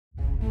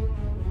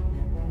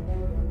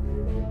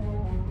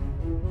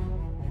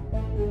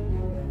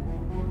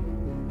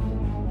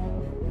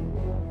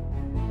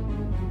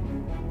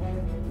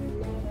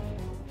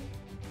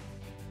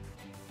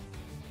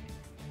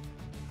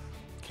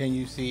Can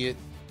you see it?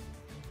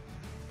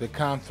 The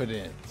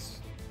confidence,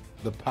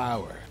 the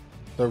power,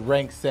 the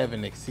rank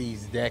 7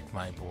 exceeds deck,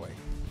 my boy.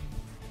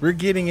 We're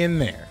getting in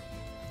there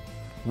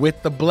with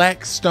the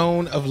Black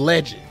Stone of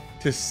Legend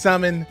to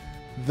summon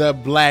the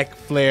Black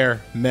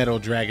Flare Metal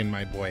Dragon,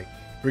 my boy.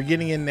 We're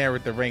getting in there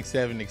with the rank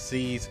 7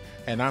 exceeds,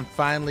 and I'm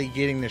finally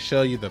getting to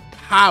show you the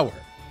power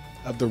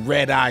of the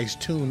Red Eyes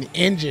Toon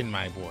engine,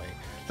 my boy.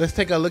 Let's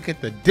take a look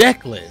at the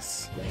deck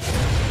list.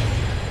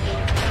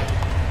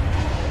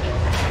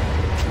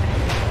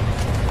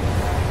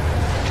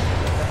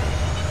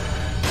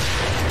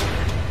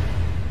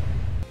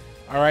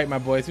 All right, my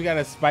boys, we got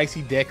a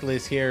spicy deck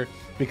list here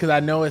because I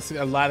know it's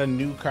a lot of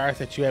new cards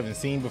that you haven't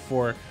seen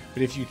before.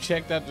 But if you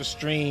checked out the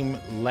stream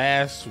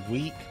last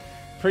week,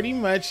 pretty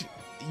much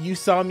you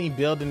saw me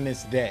building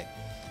this deck.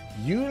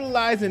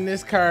 Utilizing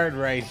this card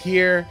right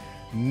here,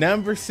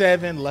 number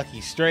 7,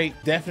 Lucky Straight.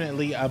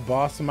 Definitely a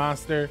boss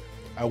monster,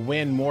 a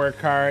win more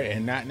card,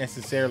 and not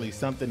necessarily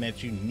something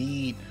that you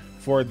need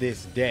for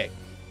this deck.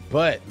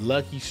 But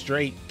Lucky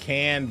Straight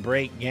can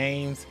break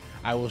games.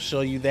 I will show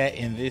you that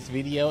in this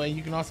video, and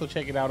you can also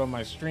check it out on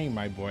my stream,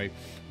 my boy.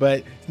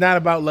 But it's not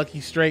about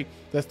Lucky Straight.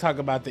 Let's talk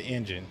about the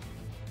engine.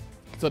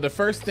 So the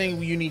first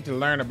thing you need to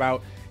learn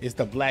about is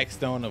the Black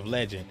Stone of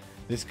Legend.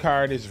 This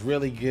card is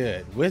really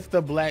good. With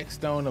the Black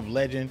Stone of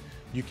Legend,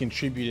 you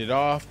contribute it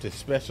off to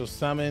special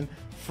summon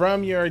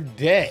from your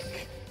deck.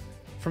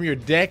 From your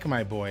deck,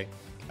 my boy,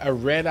 a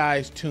Red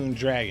Eyes Toon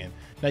Dragon.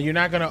 Now, you're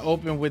not going to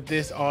open with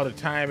this all the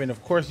time, and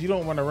of course, you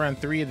don't want to run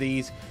 3 of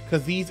these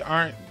because these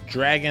aren't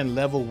Dragon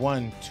level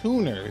 1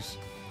 tuners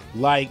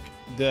like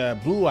the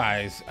Blue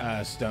Eyes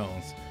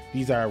stones.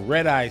 These are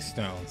Red Eyes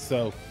stones,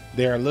 so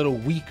they're a little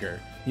weaker.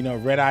 You know,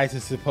 Red Eyes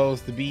is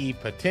supposed to be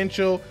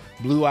potential,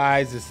 Blue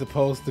Eyes is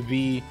supposed to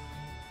be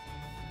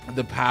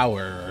the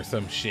power or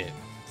some shit.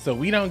 So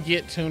we don't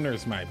get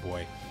tuners, my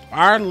boy.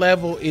 Our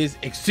level is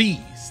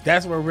Exceeds.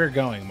 That's where we're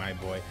going, my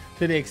boy,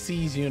 to the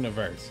Exceeds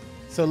universe.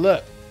 So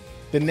look,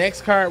 the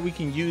next card we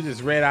can use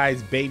is Red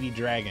Eyes Baby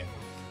Dragon.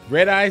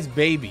 Red Eyes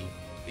Baby,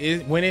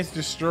 when it's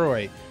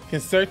destroyed, can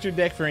search your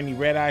deck for any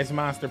Red Eyes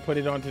monster, put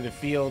it onto the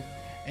field,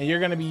 and you're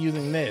going to be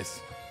using this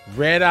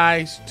Red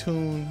Eyes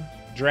Toon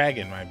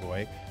Dragon, my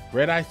boy.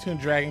 Red Eyes Toon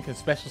Dragon can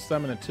special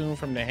summon a Toon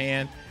from the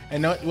hand.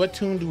 And what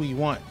Toon do we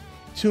want?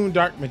 Toon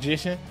Dark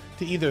Magician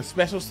to either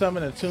special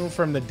summon a Toon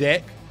from the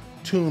deck,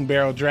 Toon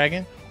Barrel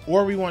Dragon,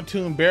 or we want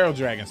Toon Barrel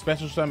Dragon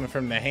special summon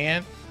from the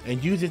hand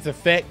and use its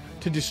effect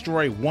to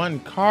destroy 1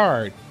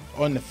 card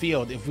on the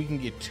field if we can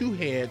get 2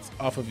 heads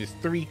off of his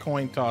 3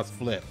 coin toss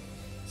flip.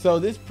 So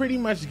this pretty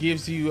much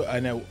gives you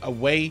a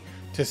way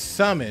to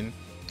summon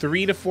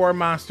 3 to 4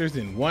 monsters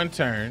in 1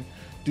 turn,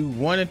 do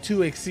 1 or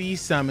 2 Exceed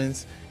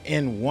summons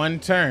in 1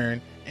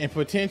 turn, and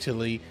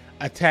potentially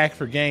attack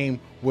for game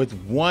with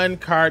 1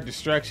 card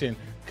destruction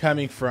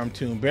coming from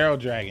Toon Barrel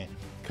Dragon.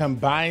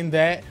 Combine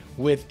that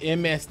with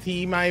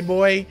MST, my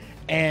boy,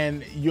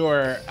 and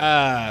your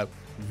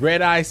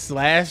Red Eye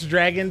Slash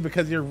Dragon,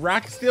 because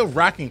you're still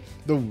rocking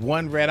the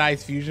 1 Red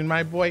Eyes fusion,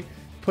 my boy.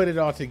 Put it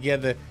all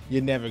together,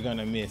 you're never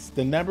gonna miss.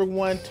 The number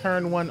 1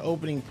 turn 1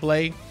 opening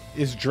play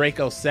is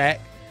Draco Sack.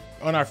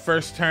 On our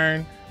first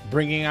turn,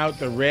 bringing out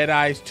the Red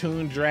Eyes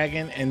Toon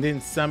Dragon and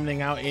then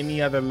summoning out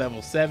any other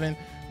level 7.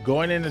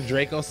 Going into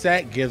Draco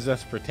Sack gives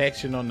us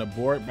protection on the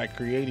board by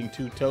creating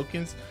 2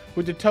 tokens.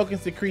 With the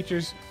tokens, the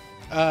creatures,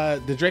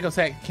 the Draco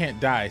Sack can't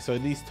die. So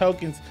these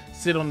tokens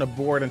sit on the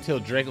board until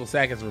Draco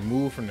Sack is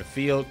removed from the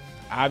field.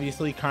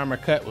 Obviously, Karma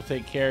Cut will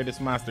take care of this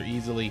monster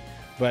easily,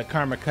 but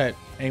Karma Cut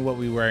ain't what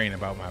we worrying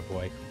about, my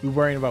boy. We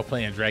worrying about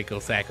playing Draco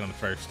Sack on the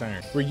first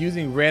turn. We're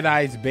using Red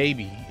Eyes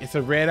Baby. It's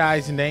a Red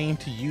Eyes name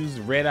to use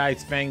Red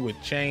Eyes Fang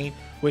with Chain,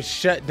 which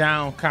shut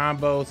down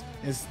combos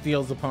and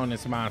steals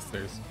opponents'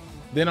 monsters.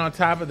 Then on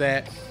top of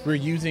that, we're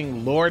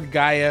using Lord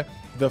Gaia,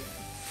 the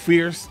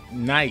Fierce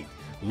Knight.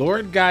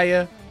 Lord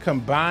Gaia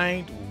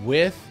combined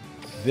with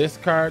this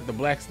card, the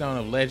Black Stone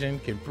of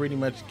Legend, can pretty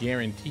much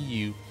guarantee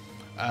you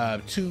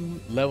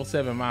 2 level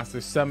 7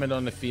 monsters summoned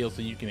on the field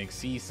so you can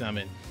Exceed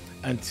summon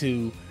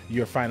unto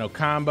your final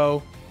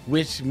combo,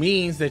 which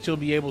means that you'll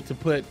be able to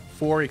put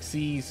 4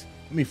 Exceeds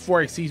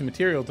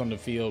materials on the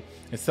field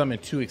and summon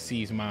 2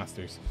 Exceeds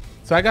monsters.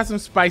 So I got some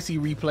spicy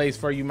replays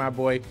for you, my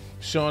boy,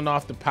 showing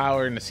off the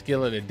power and the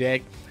skill of the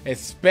deck,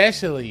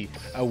 especially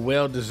a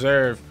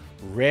well-deserved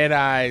Red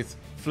Eyes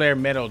Flare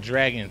Metal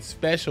Dragon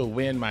special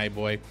win, my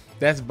boy.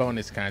 That's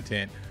bonus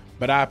content.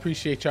 But I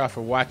appreciate y'all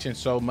for watching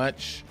so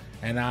much,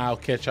 and I'll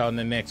catch y'all in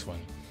the next one.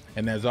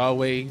 And as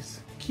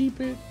always,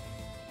 keep it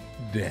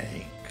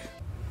dank.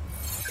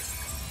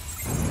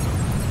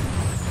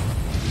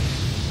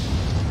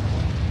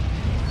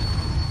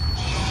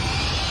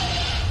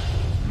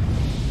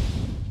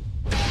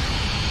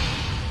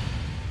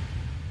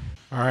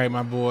 All right,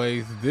 my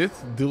boys, this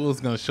duel is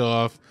going to show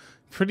off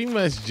pretty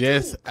much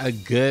just a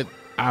good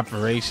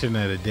operation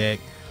of the deck.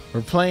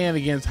 We're playing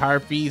against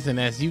Harpies, and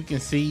as you can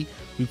see,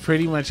 we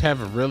pretty much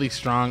have a really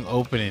strong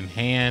opening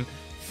hand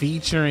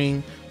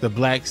featuring the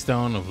Black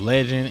Stone of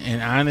Legend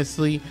and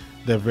honestly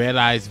the Red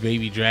Eyes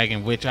Baby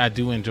Dragon, which I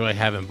do enjoy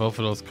having both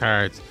of those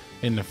cards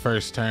in the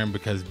first turn,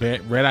 because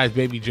Red Eyes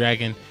Baby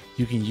Dragon,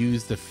 you can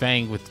use the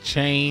Fang with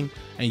Chain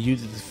and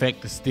use its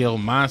effect to steal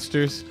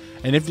monsters.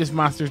 And if this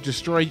monster is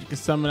destroyed, you can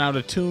summon out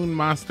a Toon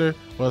monster.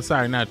 Well,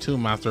 sorry, not a Toon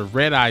monster,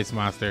 Red Eyes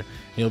monster. And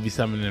you'll be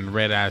summoning a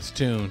Red Eyes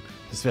Toon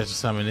to special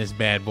summon this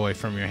bad boy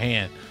from your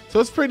hand. So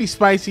it's pretty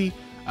spicy,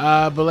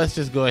 but let's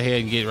just go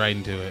ahead and get right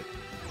into it.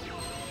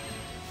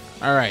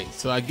 All right,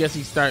 so I guess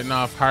he's starting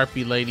off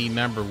Harpy Lady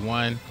number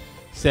 1,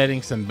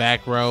 setting some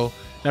back row.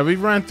 Now we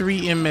run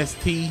 3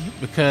 MST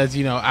because,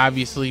 you know,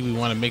 obviously we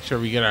want to make sure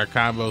we get our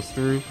combos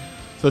through.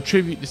 So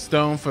Tribute to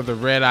Stone for the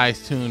Red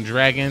Eyes Toon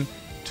Dragon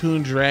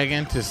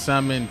to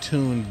summon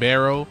Toon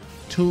Barrel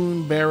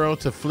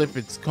to flip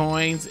its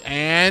coins,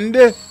 and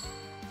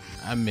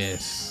a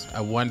miss,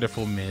 a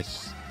wonderful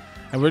miss.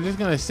 And we're just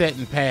gonna set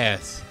and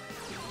pass.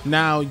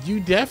 Now you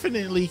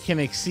definitely can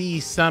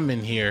exceed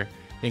summon here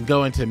and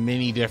go into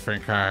many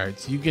different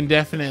cards. You can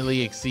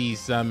definitely exceed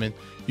summon.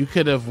 You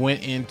could have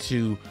went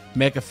into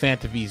Mecha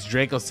Phantomy's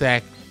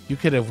Dracosack. You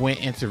could have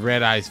went into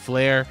Red Eyes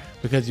Flare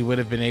because you would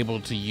have been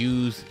able to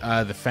use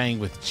the Fang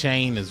with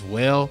Chain as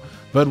well.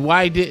 But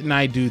why didn't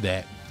I do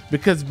that?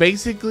 Because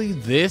basically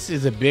this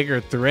is a bigger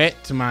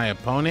threat to my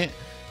opponent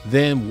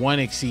than one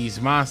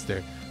Exceeds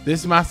monster.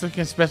 This monster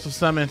can special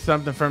summon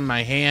something from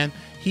my hand.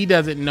 He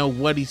doesn't know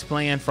what he's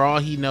playing. For all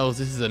he knows,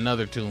 this is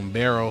another Toon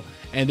Barrel.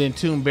 And then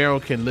Toon Barrel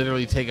can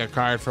literally take a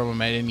card from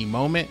him at any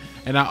moment.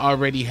 And I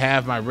already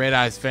have my Red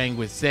Eyes Fang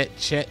with set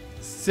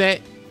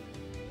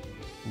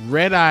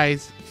Red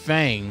Eyes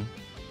Fang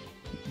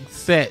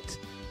set.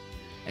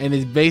 And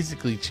it's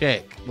basically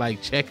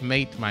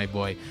checkmate, my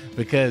boy.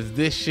 Because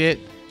this shit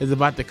is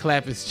about to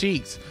clap his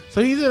cheeks.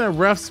 So he's in a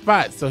rough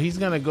spot. So he's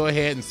going to go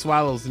ahead and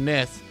Swallow's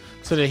Nest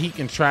so that he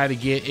can try to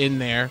get in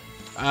there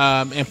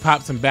and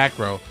pop some back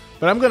row.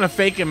 But I'm going to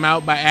fake him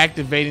out by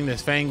activating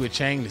this Fang with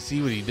Chain to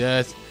see what he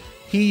does.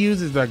 He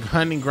uses the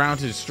Hunting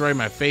Ground to destroy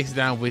my face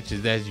down, which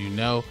is, as you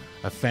know,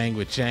 a Fang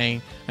with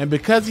Chain. And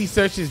because he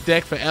searched his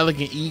deck for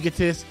Elegant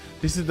Egotist,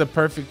 this is the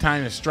perfect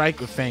time to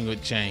strike with Fang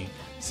with Chain.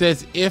 It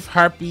says if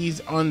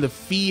Harpy's on the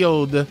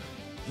field,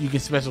 you can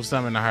special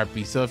summon a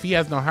Harpy. So if he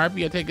has no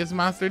Harpy, I take his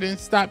monster, then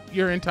stop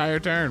your entire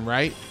turn,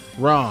 right?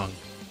 Wrong.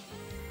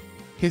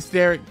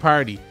 Hysteric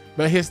Party.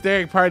 But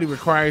Hysteric Party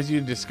requires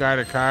you to discard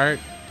a card,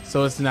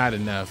 so it's not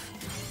enough.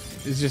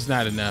 It's just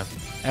not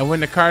enough. And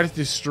when the card is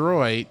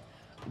destroyed,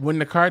 when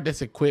the card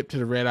that's equipped to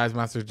the Red Eyes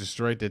monster is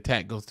destroyed, the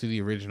attack goes to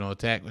the original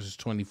attack, which is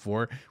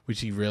 24, which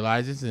he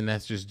realizes, and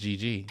that's just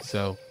GG.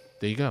 So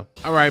there you go.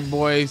 All right,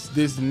 boys,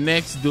 this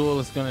next duel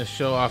is going to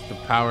show off the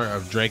power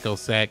of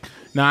Dracosack.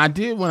 Now, I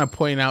did want to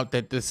point out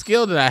that the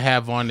skill that I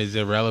have on is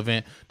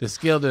irrelevant. The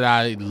skill that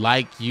I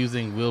like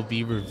using will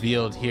be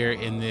revealed here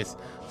in this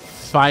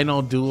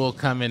final duel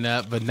coming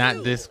up, but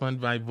not this one,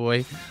 my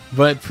boy.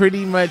 But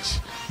pretty much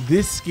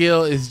this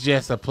skill is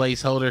just a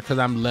placeholder because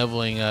I'm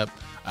leveling up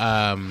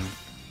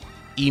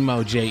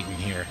Emo Jayden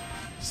here.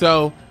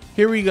 So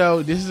here we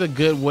go. This is a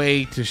good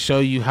way to show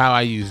you how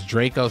I use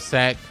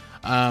Dracosack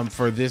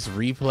for this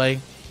replay.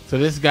 So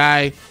this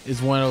guy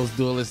is one of those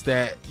duelists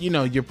that, you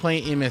know, you're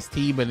playing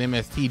MST, but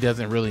MST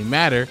doesn't really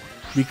matter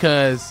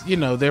because, you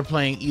know, they're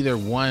playing either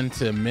 1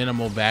 to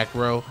minimal back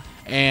row.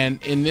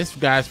 And in this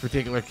guy's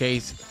particular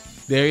case,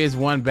 there is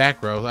one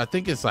back row. I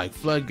think it's like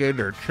Floodgate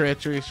or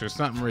Treacherous or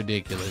something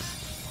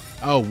ridiculous.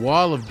 Oh,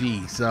 Wall of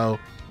D. So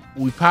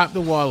we pop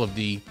the Wall of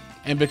D.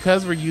 And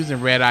because we're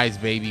using Red Eyes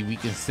Baby, we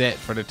can set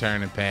for the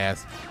turn and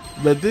pass.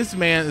 But this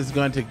man is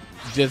going to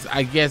just,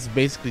 I guess,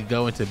 basically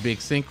go into big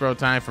synchro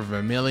time for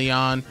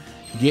Vermilion,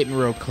 getting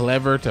real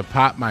clever to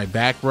pop my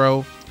back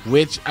row,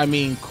 which, I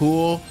mean,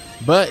 cool.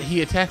 But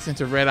he attacks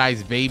into Red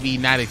Eyes Baby,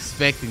 not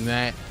expecting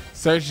that.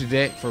 Search the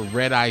deck for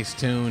Red Eyes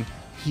Toon.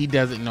 He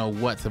doesn't know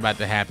what's about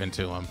to happen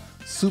to him.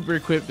 Super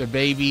equip the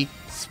baby,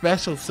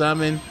 special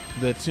summon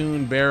the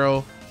Toon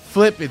Barrel,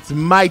 flip its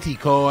mighty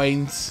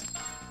coins.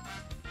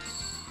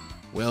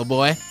 Well,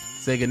 boy,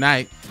 say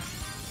goodnight.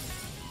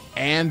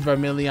 And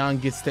Vermilion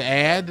gets to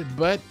add,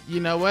 but you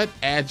know what?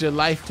 Add your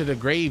life to the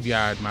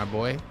graveyard, my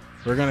boy.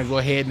 We're gonna go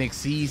ahead and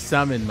Exceed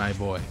summon, my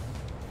boy.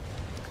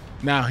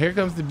 Now, here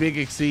comes the big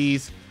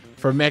Exceeds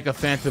for Mecha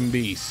Phantom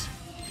Beast,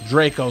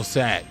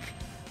 Dracosack.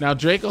 Now,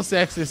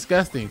 Dracosack's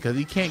disgusting because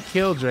he can't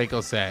kill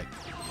Dracosack.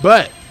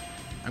 But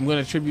I'm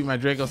going to tribute my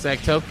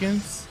Dracosack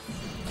tokens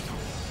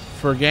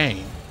for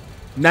game.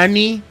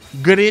 Nani?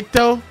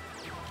 Grito?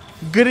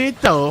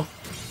 Grito?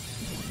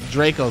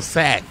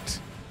 Dracosack.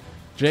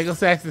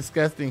 Dracosack's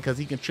disgusting because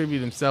he can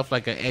tribute himself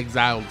like an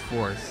exiled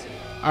force.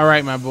 All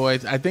right, my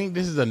boys. I think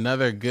this is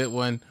another good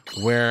one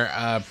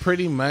where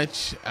pretty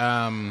much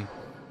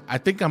I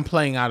think I'm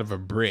playing out of a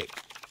brick.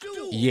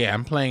 Yeah,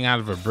 I'm playing out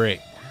of a brick.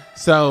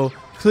 So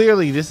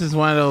clearly this is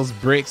one of those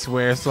bricks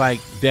where it's like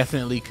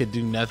definitely could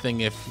do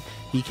nothing if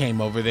he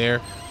came over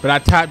there. But I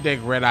top deck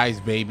Red Eyes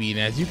Baby, and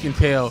as you can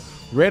tell,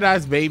 Red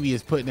Eyes Baby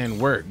is putting in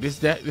work.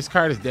 This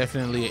card is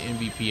definitely an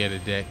MVP of the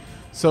deck.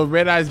 So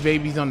Red Eyes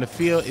Baby's on the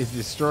field, is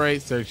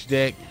destroyed, search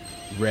deck,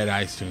 Red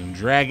Eyes Toon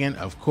Dragon,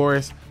 of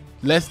course.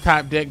 Let's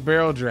top deck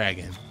Barrel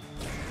Dragon.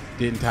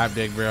 Didn't top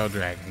deck Barrel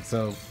Dragon.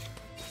 So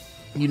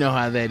You know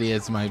how that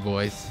is, my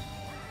boys.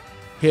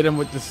 Hit him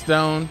with the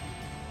stone.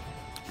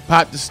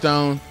 Pop the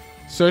stone.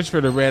 Search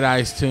for the Red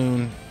Eyes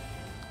Toon.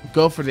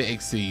 Go for the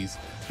XYZ.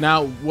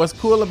 Now, what's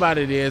cool about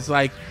it is,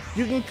 like,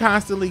 you can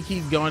constantly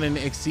keep going in the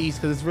XYZ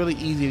because it's really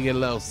easy to get a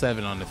level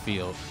 7 on the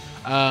field.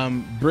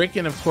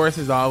 Bricking, of course,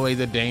 is always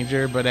a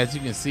danger, but as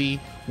you can see,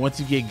 once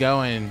you get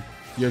going,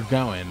 you're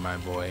going, my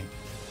boy.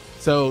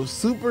 So,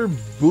 Super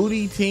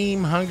Booty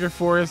Team Hunger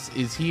Force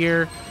is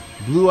here.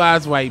 Blue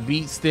Eyes White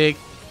Beat Stick.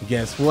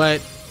 Guess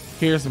what?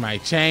 Here's my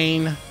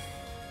chain.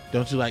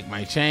 Don't you like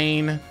my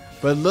chain?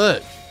 But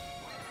look,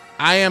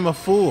 I am a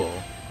fool.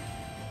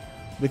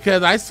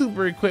 Because I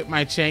super equipped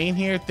my chain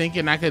here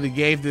thinking I could have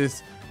gave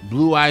this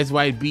Blue Eyes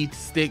White Beat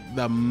Stick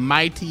the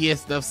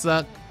mightiest of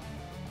suck.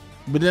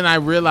 But then I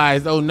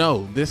realized, oh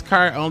no, this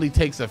card only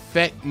takes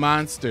effect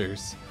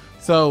monsters.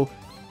 So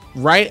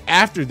right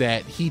after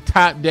that, he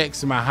top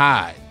decks my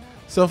hide.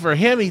 So for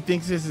him, he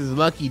thinks this is a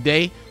lucky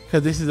day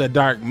because this is a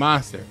dark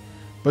monster.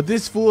 But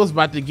this fool's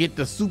about to get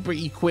the super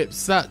equipped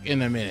suck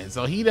in a minute.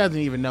 So he doesn't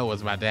even know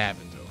what's about to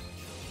happen to him.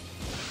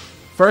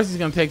 First, he's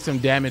going to take some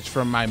damage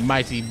from my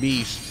mighty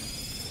beast.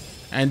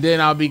 And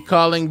then I'll be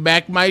calling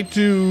back my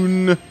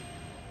Toon.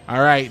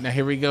 All right, now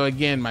here we go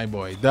again, my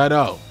boy.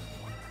 Dado.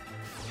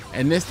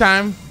 And this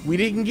time, we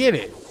didn't get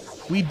it.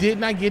 We did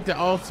not get the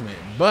ultimate.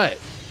 But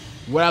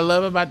what I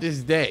love about this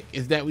deck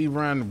is that we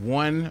run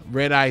one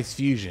Red Eyes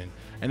Fusion.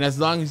 And as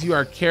long as you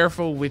are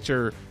careful with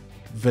your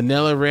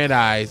vanilla Red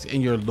Eyes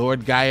and your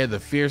Lord Gaia the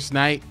Fierce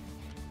Knight,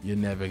 you're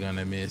never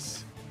gonna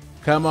miss.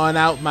 Come on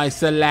out, my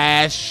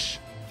Slash.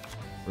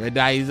 Red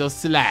Eyes of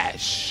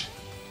Slash.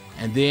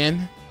 And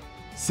then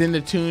send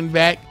the Toon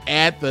back,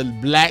 add the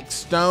Black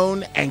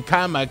Stone, and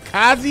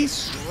Kamikaze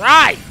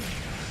Strike.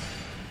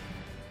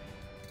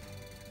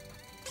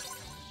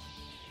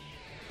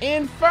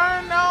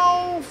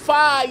 Inferno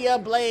Fire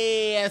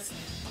Blast.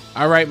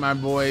 All right, my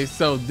boys.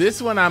 So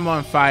this one I'm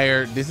on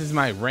fire. This is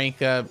my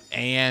rank up,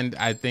 and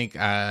I think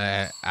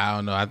I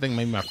don't know. I think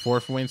maybe my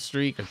 4th win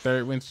streak or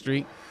 3rd win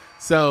streak.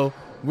 So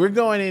we're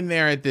going in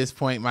there at this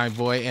point, my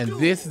boy, and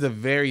this is a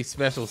very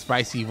special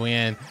spicy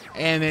win,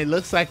 and it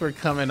looks like we're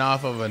coming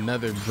off of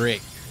another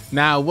brick.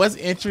 Now, what's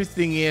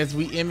interesting is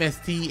we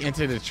MST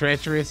into the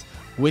Treacherous,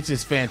 which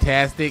is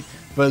fantastic,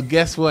 but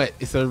guess what?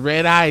 It's a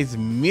Red Eyes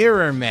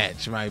mirror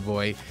match, my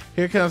boy.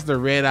 Here comes the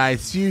Red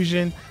Eyes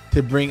Fusion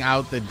to bring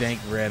out the dank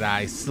Red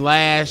Eyes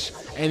Slash,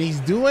 and he's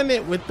doing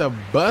it with the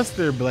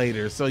Buster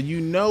Blader, so you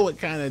know what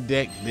kind of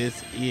deck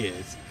this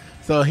is.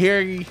 So here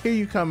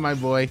you come, my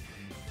boy.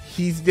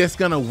 He's just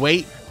gonna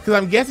wait, because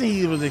I'm guessing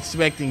he was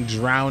expecting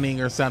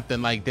drowning or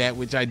something like that,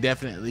 which I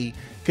definitely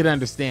could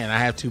understand. I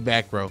have 2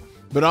 back row,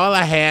 but all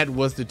I had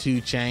was the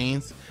 2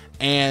 chains,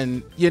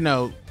 and you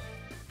know,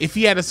 if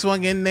he had a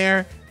swung in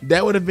there,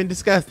 that would have been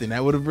disgusting.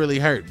 That would have really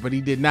hurt, but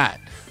he did not.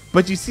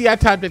 But you see, I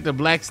topped at the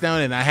Black Stone,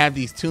 and I have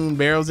these Toon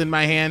barrels in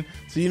my hand,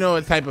 so you know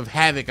what type of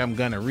havoc I'm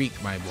gonna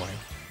wreak, my boy.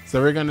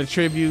 So we're gonna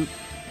tribute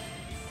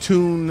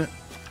Toon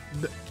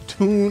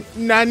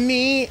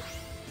Nani.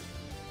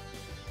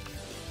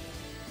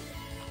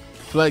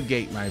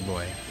 Floodgate, my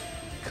boy.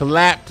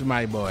 Clapped,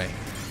 my boy.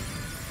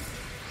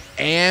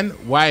 And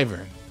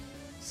Wyvern.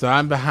 So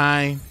I'm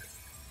behind,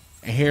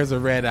 and here's a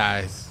Red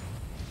Eyes.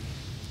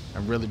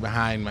 I'm really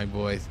behind, my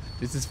boys.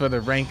 This is for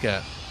the rank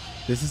up.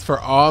 This is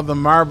for all the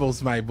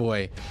marbles, my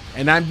boy.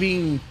 And I'm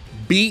being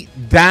beat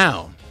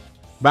down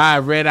by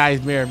a Red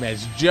Eyes mirror match.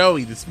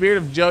 Joey, the spirit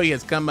of Joey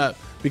has come up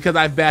because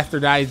I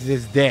bastardized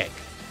this deck.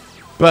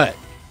 But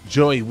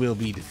Joey will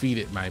be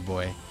defeated, my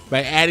boy.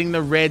 By adding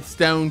the red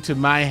stone to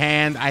my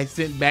hand, I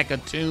sent back a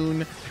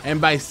Toon. And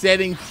by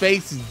setting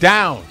face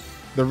down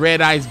the Red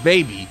Eyes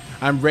baby,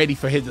 I'm ready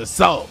for his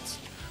assault.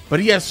 But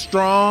he has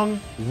strong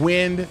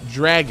wind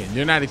dragon.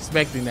 You're not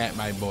expecting that,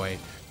 my boy.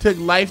 Took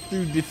life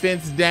through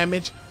defense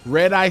damage.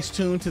 Red Eyes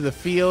Toon to the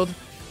field.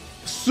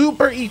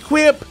 Super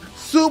equip.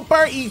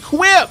 Super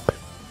equip.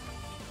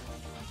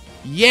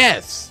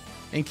 Yes.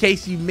 In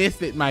case you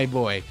missed it, my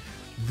boy.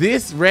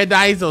 This Red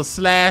Eyes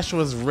Slash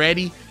was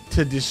ready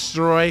to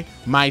destroy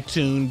my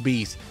Toon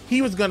beast.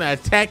 He was going to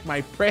attack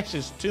my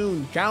precious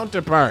Toon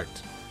counterpart.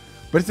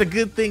 But it's a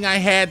good thing I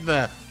had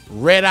the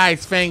Red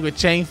Eyes Fang with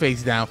Chain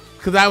Face down,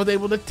 because I was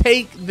able to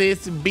take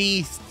this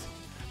beast.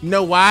 You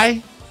know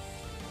why?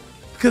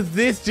 Because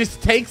this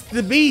just takes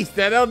the beast.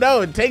 I don't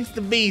know. It takes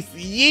the beast.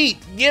 Yeet.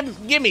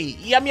 Gimme.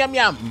 Yum, yum,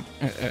 yum.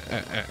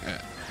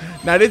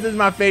 Now, this is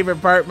my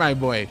favorite part, my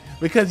boy,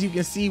 because you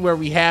can see where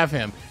we have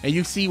him, and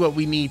you see what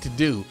we need to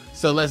do.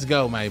 So let's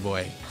go, my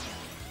boy.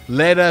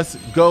 Let us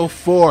go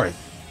forth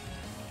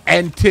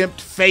and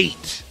tempt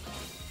fate.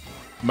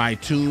 My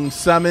Toon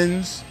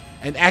summons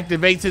and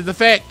activates his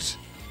effect.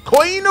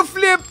 Coin of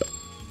flip.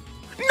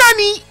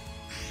 Nani?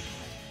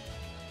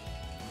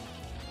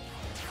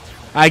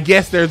 I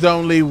guess there's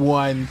only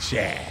one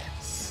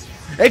chance.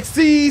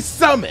 XYZ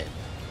summon.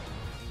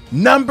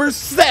 Number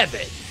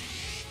 7.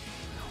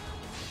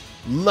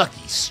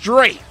 Lucky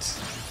Straight.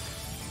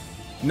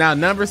 Now,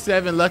 number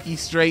 7 Lucky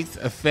Straight's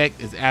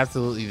effect is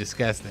absolutely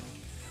disgusting.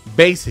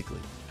 Basically,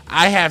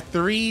 I have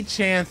 3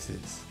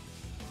 chances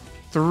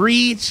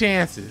 3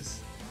 chances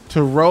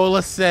to roll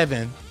a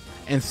 7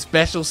 and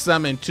special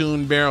summon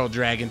Toon Barrel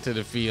Dragon to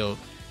the field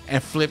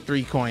and flip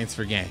 3 coins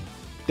for game.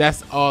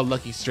 That's all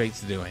Lucky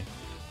Straight's doing.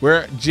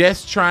 We're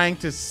just trying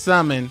to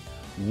summon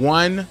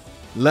 1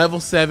 level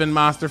 7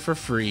 monster for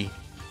free,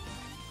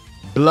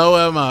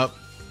 blow him up,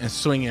 and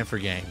swing in for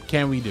game.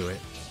 Can we do it?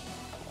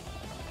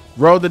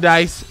 Roll the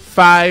dice.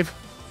 5.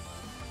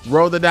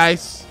 Roll the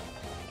dice.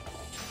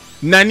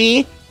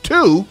 Nani?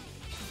 2.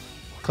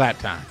 Clap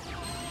time.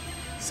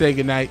 Say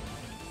goodnight.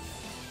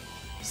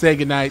 Say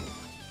goodnight.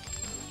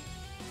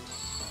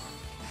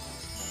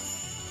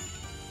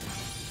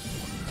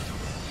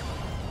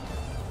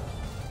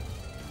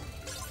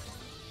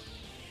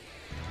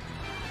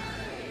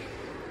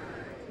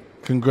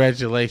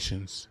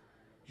 Congratulations.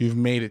 You've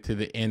made it to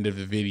the end of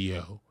the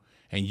video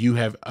and you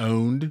have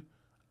owned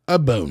a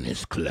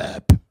bonus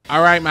clap.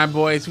 All right, my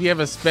boys, we have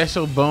a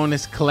special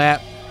bonus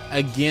clap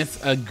against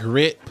a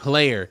grit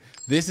player.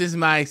 This is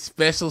my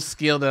special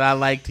skill that I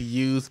like to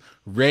use.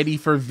 Ready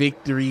for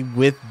victory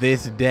with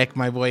this deck,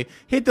 my boy.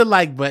 Hit the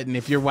like button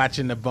if you're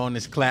watching the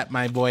bonus clap,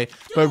 my boy.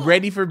 But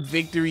ready for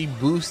victory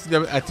boosts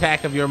the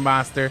attack of your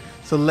monster.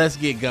 So let's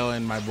get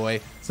going, my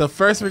boy. So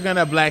first we're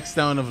gonna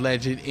Blackstone of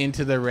Legend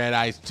into the Red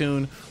Eyes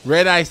Toon.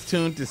 Red Eyes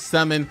Toon to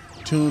summon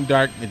Toon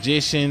Dark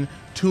Magician,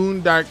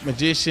 Toon Dark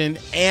Magician,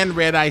 and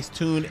Red Eyes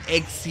Toon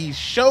XC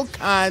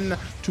Shokan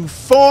to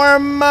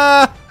form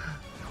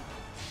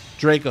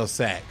Draco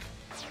Sack.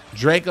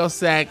 Draco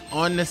Sack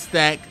on the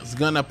stack is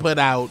gonna put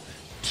out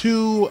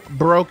 2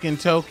 broken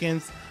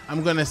tokens.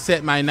 I'm gonna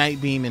set my Night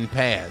Beam and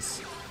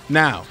pass.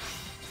 Now,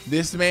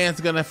 this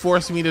man's gonna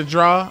force me to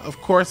draw.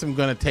 Of course, I'm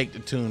gonna take the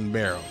Toon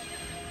Barrel.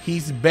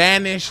 He's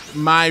banished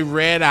my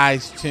Red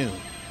Eyes Toon.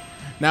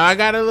 Now, I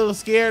got a little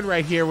scared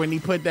right here when he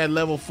put that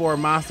level 4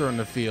 monster on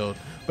the field.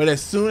 But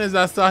as soon as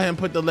I saw him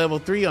put the level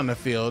 3 on the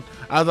field,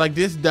 I was like,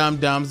 this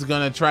dum-dum's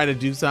gonna try to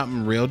do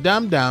something real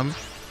dum-dum.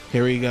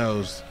 Here he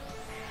goes.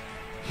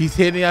 He's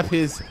hitting up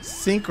his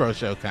Synchro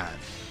Shokan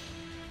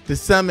to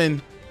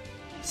summon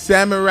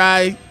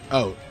Squire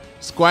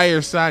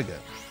Saga.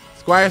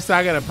 Squire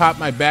Saga to pop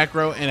my back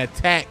row and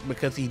attack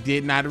because he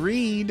did not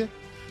read.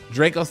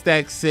 Draco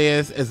Stack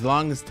says as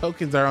long as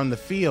tokens are on the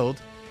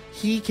field,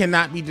 he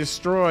cannot be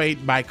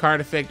destroyed by card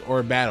effect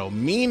or battle,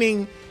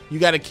 meaning you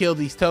got to kill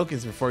these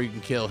tokens before you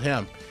can kill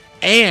him.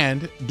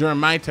 And during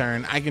my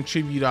turn, I can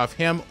tribute off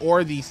him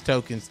or these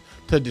tokens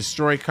to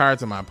destroy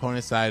cards on my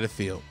opponent's side of the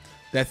field.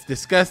 That's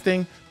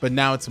disgusting, but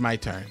now it's my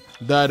turn.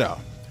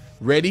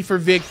 Ready for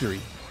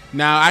victory.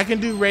 Now I can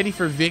do ready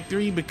for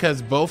victory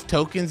because both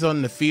tokens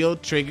on the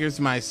field triggers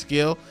my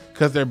skill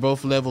because they're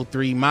both level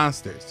 3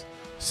 monsters.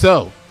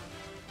 So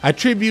I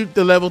tribute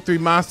the level 3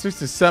 monsters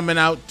to summon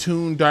out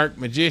Toon Dark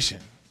Magician.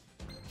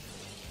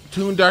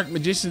 Toon Dark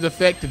Magician's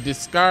effect to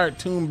discard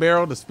Toon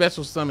Barrel to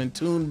special summon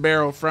Toon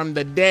Barrel from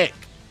the deck.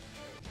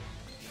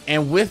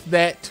 And with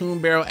that, Toon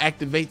Barrel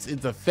activates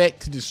its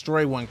effect to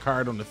destroy 1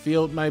 card on the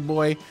field, my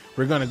boy.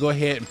 We're going to go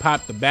ahead and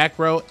pop the back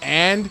row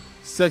and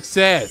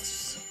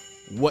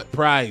success. What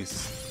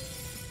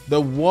prize?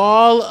 The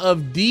Wall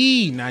of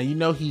D. Now, you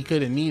know he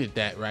could have needed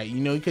that, right?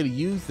 You know he could have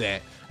used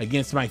that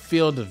against my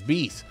Field of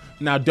Beasts.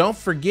 Now, don't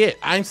forget,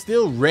 I'm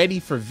still ready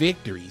for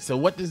victory. So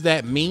what does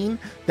that mean?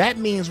 That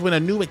means when a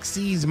new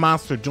Xyz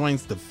monster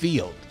joins the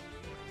field,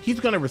 he's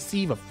going to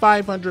receive a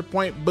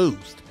 500-point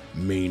boost,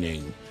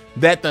 meaning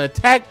that the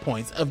attack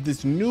points of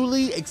this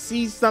newly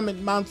Xyz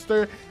summoned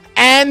monster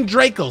and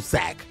Draco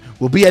Sack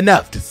will be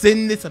enough to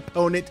send this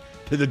opponent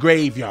to the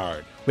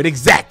graveyard with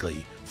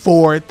exactly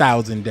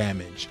 4,000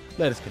 damage.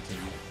 Let us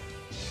continue.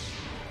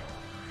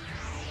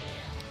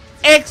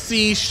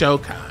 XC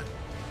Shokan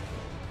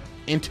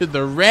into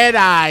the Red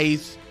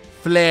Eyes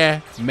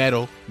Flare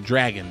Metal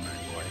Dragon,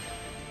 my boy.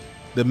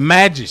 The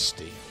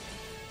Majesty.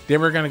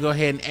 Then we're going to go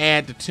ahead and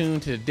add the Toon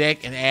to the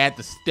deck and add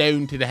the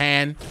Stone to the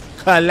hand.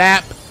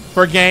 Clap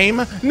for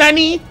game.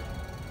 Nani?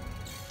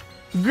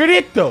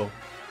 Grito.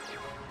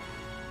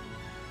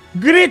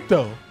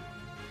 Grito.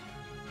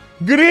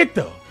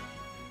 Grito.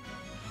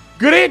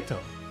 Grito.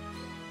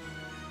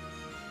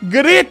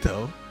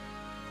 Grito.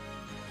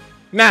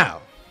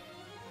 Now,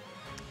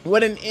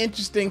 what an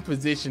interesting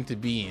position to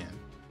be in.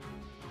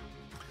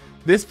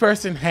 This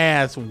person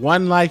has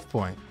 1 life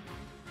point,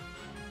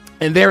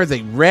 and there is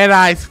a Red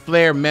Eyes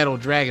Flare Metal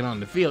Dragon on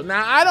the field.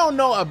 Now, I don't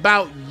know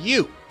about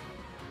you.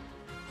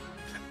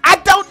 I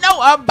don't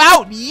know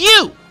about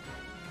you.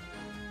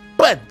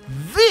 But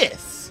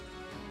this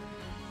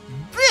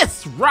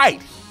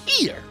right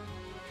here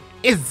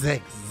is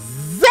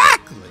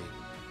exactly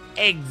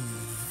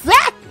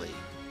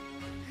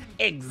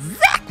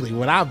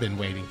what I've been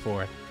waiting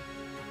for.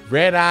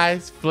 Red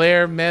Eyes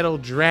Flare Metal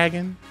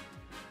Dragon.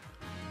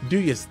 Do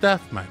your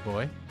stuff, my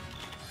boy.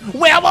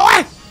 Well,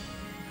 boy!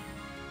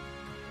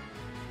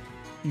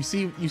 You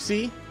see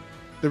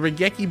the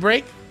Regeki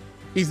break?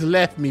 He's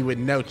left me with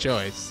no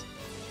choice.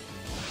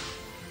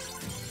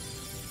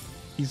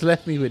 He's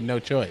left me with no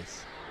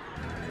choice.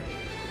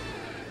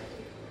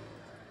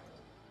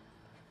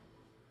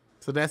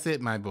 So that's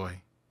it, my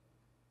boy.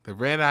 The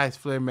Red Eyes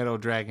Flare Metal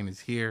Dragon is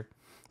here.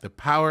 The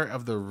power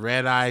of the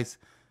Red Eyes,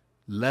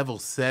 level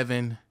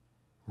 7,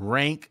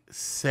 rank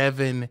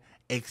 7,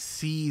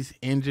 Exceeds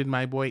engine,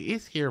 my boy.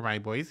 It's here, my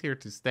boy. It's here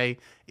to stay.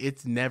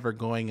 It's never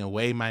going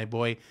away, my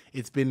boy.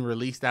 It's been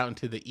released out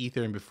into the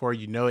ether, and before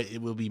you know it,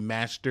 it will be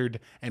mastered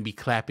and be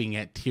clapping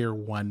at tier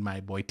 1, my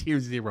boy.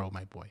 Tier 0,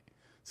 my boy.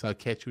 So I'll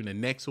catch you in the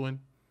next one.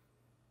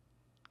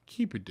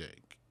 Keep it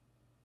dang.